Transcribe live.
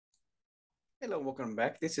Hello, welcome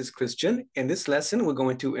back. This is Christian. In this lesson, we're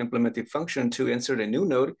going to implement the function to insert a new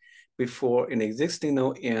node before an existing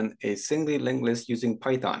node in a singly linked list using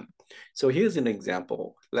Python. So here's an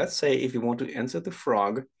example. Let's say if you want to insert the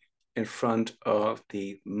frog in front of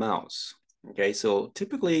the mouse. Okay, so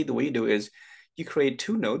typically the way you do is you create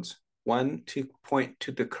two nodes, one to point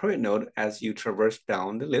to the current node as you traverse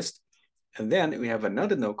down the list. And then we have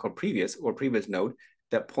another node called previous node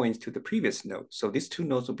that points to the previous node. So these two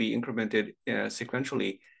nodes will be incremented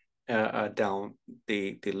sequentially down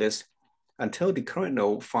the list until the current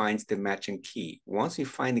node finds the matching key. Once you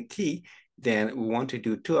find the key, then we want to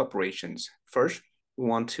do two operations. First, we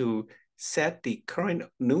want to set the current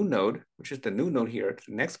new node, which is the new node here.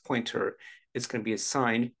 The next pointer is going to be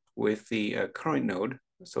assigned with the current node.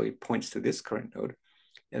 So it points to this current node.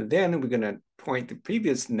 And then we're going to point the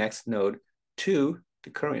previous next node to the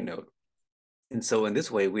current node. And so in this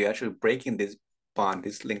way, we're actually breaking this bond,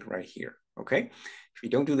 this link right here, okay? If you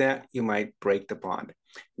don't do that, you might break the bond.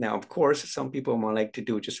 Now, of course, some people might like to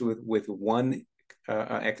do it just with one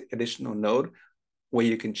additional node where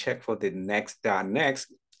you can check for the next dot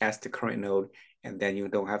next as the current node, and then you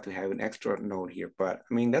don't have to have an extra node here. But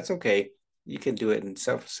I mean, that's okay. You can do it in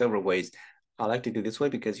several ways. I like to do this way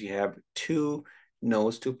because you have two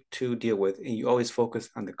nodes to deal with, and you always focus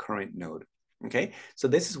on the current node. Okay, so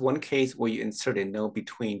this is one case where you insert a node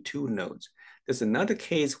between two nodes. There's another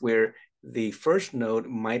case where the first node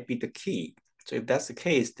might be the key. So if that's the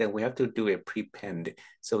case, then we have to do a prepend.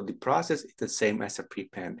 So the process is the same as a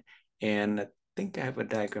prepend. And I think I have a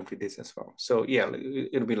diagram for this as well. So yeah,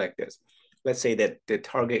 it'll be like this. Let's say that the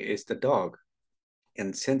target is the dog.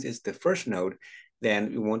 And since it's the first node,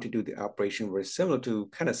 then we want to do the operation very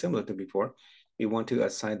kind of similar to before. We want to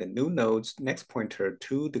assign the new node's next pointer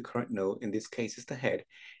to the current node. In this case, is the head.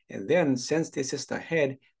 And then since this is the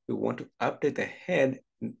head, we want to update the head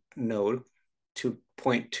node to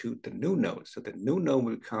point to the new node. So the new node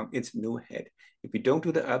will become its new head. If you don't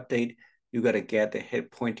do the update, you got to get the head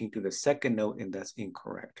pointing to the second node, and that's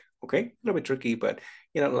incorrect. Okay, a little bit tricky, but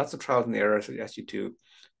lots of trials and errors as you do.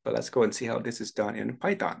 But let's go and see how this is done in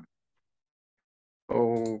Python.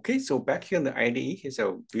 Okay, so back here in the IDE, here's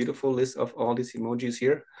a beautiful list of all these emojis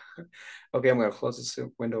here. Okay, I'm gonna close this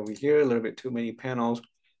window over here, a little bit too many panels.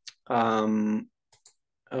 All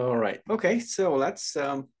right, okay, so let's,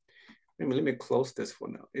 let me close this for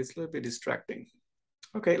now. It's a little bit distracting.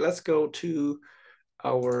 Okay, let's go to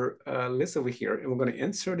our list over here, and we're gonna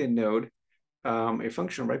insert a node, a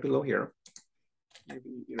function right below here.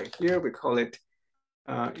 Maybe right here, we call it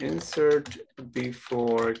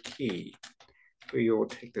insertBeforeKey. We will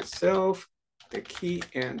take the self, the key,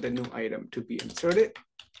 and the new item to be inserted.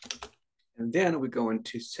 And then we're going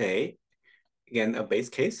to say, again, a base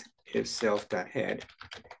case, if self.head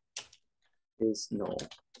is null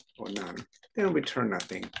or none, then return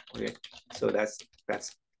nothing. Okay, so that's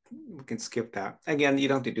we can skip that. Again, you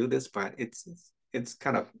don't have to do this, but it's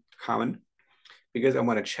kind of common because I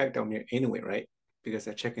want to check down here anyway, right? Because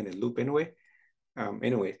I check in the loop anyway.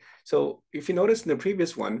 Anyway, so if you notice in the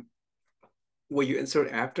previous one, where you insert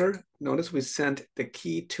after, notice we sent the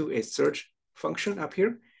key to a search function up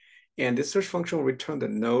here. And this search function will return the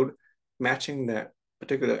node matching that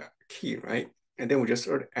particular key, right? And then we just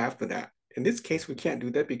insert after that. In this case, we can't do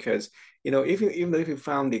that because, even if you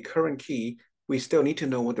found the current key, we still need to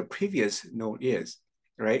know what the previous node is,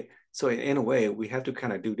 right? So in a way, we have to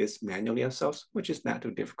kind of do this manually ourselves, which is not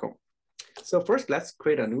too difficult. So first, let's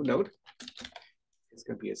create a new node. It's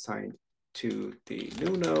going to be assigned to the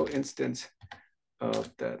new node instance of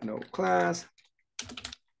the node class.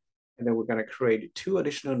 And then we're going to create two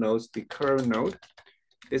additional nodes, the current node.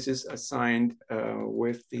 This is assigned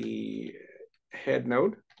with the head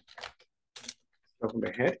node, so from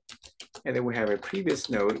the head. And then we have a previous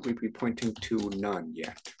node, we'll be pointing to none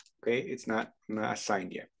yet. Okay, it's not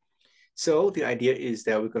assigned yet. So the idea is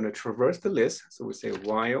that we're going to traverse the list. So we say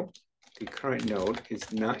while the current node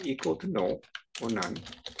is not equal to null or none,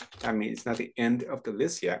 that means it's not the end of the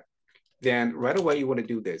list yet. Then right away, you want to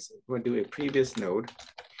do this. You want to do a previous node.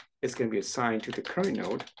 It's going to be assigned to the current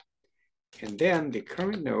node. And then the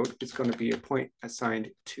current node is going to be a point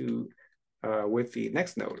assigned to with the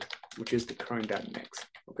next node, which is the current.next.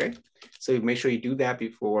 Okay, so make sure you do that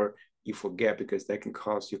before you forget, because that can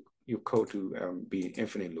cause your code to be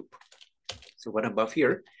infinite loop. So what above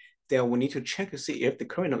here, then we need to check to see if the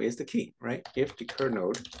current node is the key, right? If the current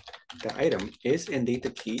node, the item is indeed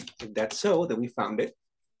the key. If that's so, then we found it.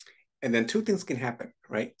 And then two things can happen,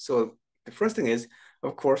 right? So the first thing is,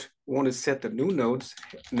 of course, we want to set the new nodes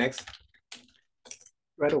next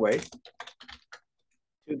right away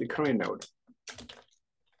to the current node.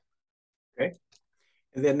 Okay.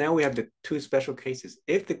 And then now we have the two special cases.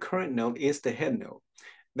 If the current node is the head node,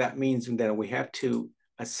 that means that we have to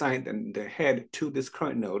assign the head to this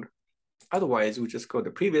current node. Otherwise, we just go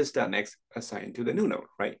the previous dot next assign to the new node,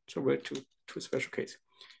 right? So we're two special cases.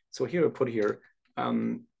 So here we put here,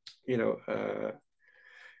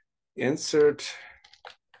 insert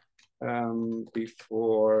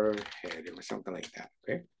before head or something like that,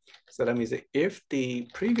 okay? So that means that if the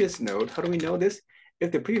previous node, how do we know this?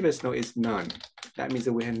 If the previous node is none, that means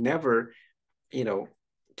that we have never,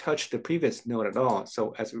 touched the previous node at all.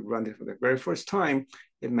 So as we run it for the very first time,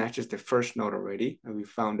 it matches the first node already, and we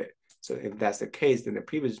found it. So if that's the case, then the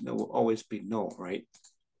previous node will always be null, right?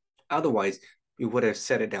 Otherwise, we would have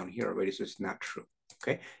set it down here already, so it's not true,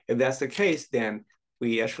 okay? If that's the case, then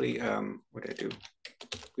we actually, what did I do?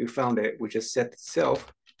 We found that we just set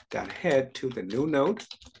self dot head to the new node,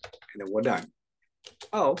 and then we're done.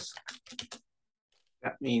 Else,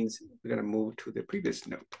 that means we're gonna move to the previous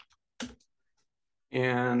node.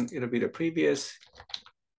 And it'll be the previous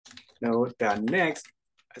node dot next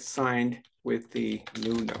assigned with the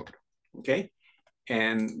new node, okay?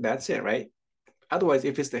 And that's it, right? Otherwise,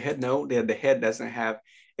 if it's the head node, then the head doesn't have,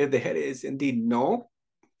 if the head is indeed null,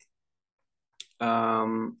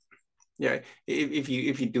 yeah, if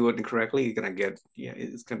you do it incorrectly, you're gonna get,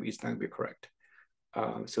 it's not gonna be correct.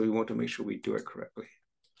 So we want to make sure we do it correctly.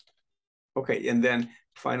 Okay, and then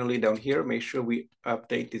finally down here, make sure we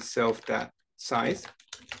update the self.size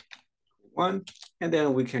 1, and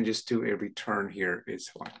then we can just do a return here is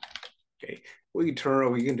 1. Okay, we return,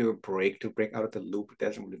 or we can do a break to break out of the loop. It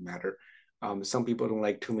doesn't really matter. Some people don't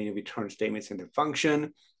like too many return statements in the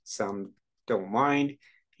function. Some don't mind.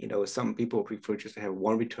 Some people prefer just to have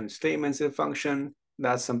one return statement in the function.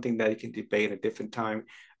 That's something that you can debate at a different time.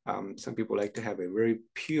 Some people like to have a very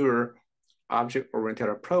pure object-oriented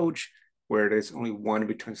approach where there's only one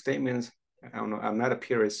return statement. I don't know, I'm not a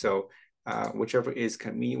purist, so whichever is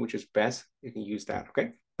convenient, which is best, you can use that,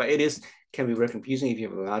 okay? But can be very confusing if you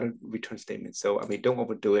have a lot of return statements. So, don't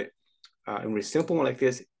overdo it. And with a simple one like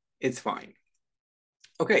this, it's fine.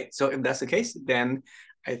 Okay, so if that's the case, then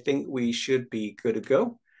I think we should be good to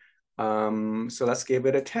go. So let's give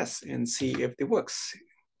it a test and see if it works.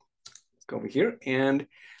 Let's go over here, and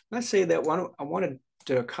let's say that I wanted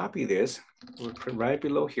to copy this. We'll put right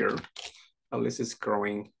below here. Oh, this is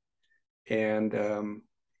growing. And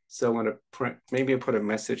so I'm gonna print, maybe I'll put a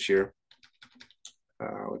message here.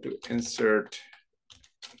 We'll do insert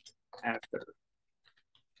after.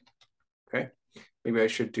 Okay, maybe I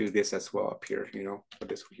should do this as well up here, put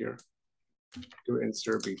this here. Do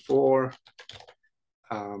insert before.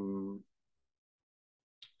 I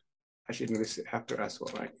should do this after as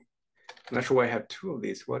well, right? I'm not sure why I have two of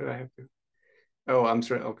these. What do I have to? Oh, I'm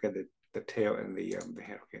sorry. Okay, the tail and the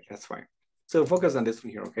head. Okay, that's fine. So focus on this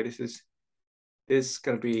one here. Okay, this is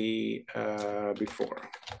gonna be before.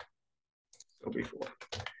 So before.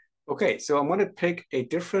 Okay, so I'm gonna pick a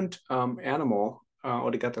different animal.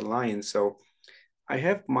 Already got the lion. So I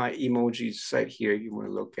have my emoji site here. You want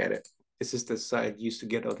to look at it. This is the site I used to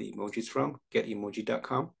get all the emojis from,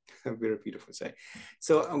 getemoji.com. A very beautiful site.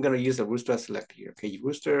 So I'm going to use the rooster select here. Okay,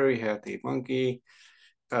 rooster, you have the monkey.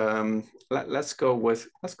 Let's go with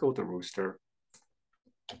the rooster.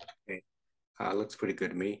 Okay, looks pretty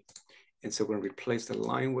good to me. And so we're going to replace the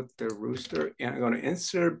line with the rooster. And I'm going to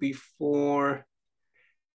insert before,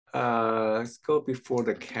 let's go before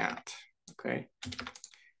the cat. Okay.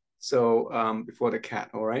 So before the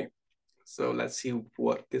cat, all right. So let's see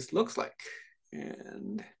what this looks like.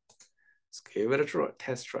 And let's give it a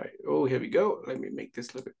test try. Oh, here we go. Let me make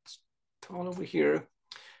this a little bit tall over here.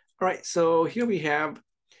 All right, so here we have,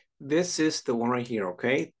 this is the one right here,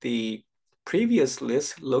 okay? The previous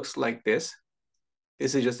list looks like this.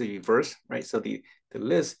 This is just the reverse, right? So the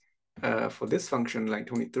list for this function, line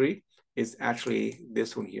 23, is actually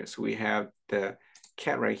this one here. So we have the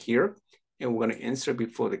cat right here, and we're gonna insert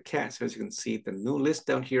before the cat. So as you can see, the new list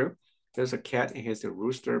down here, there's a cat, and here's the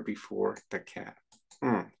rooster before the cat.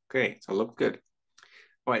 Okay, so look good.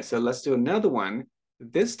 All right, so let's do another one.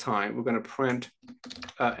 This time we're gonna print,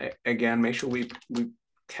 again, make sure we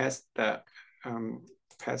test that,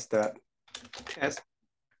 pass that test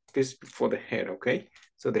this before the head, okay?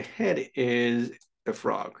 So the head is the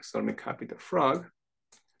frog. So let me copy the frog,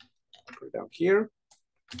 put it down here.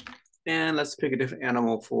 And let's pick a different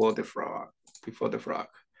animal for the frog, before the frog.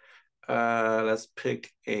 Let's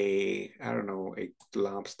pick a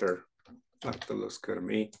lobster. Lobster looks good to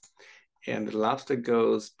me. And the lobster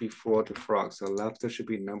goes before the frog. So lobster should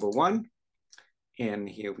be number 1. And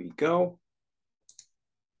here we go.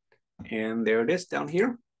 And there it is down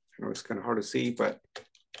here. I know it's kind of hard to see, but you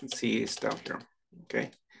can see it's down here, okay?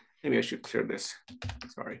 Maybe I should clear this.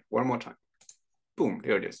 Sorry, one more time. Boom,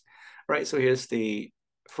 there it is. All right, so here's the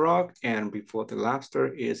frog, and before the lobster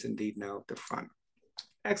is indeed now the front.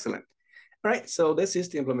 Excellent. All right, so this is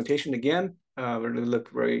the implementation again. Really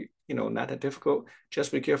look very, not that difficult.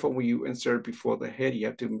 Just be careful when you insert before the head. You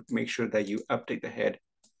have to make sure that you update the head,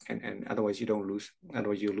 and otherwise you don't lose.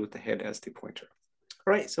 Otherwise you lose the head as the pointer.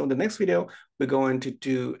 All right, so in the next video, we're going to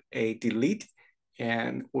do a delete,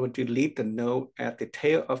 and we'll delete the node at the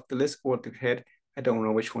tail of the list or the head. I don't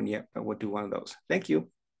know which one yet, but we'll do one of those. Thank you.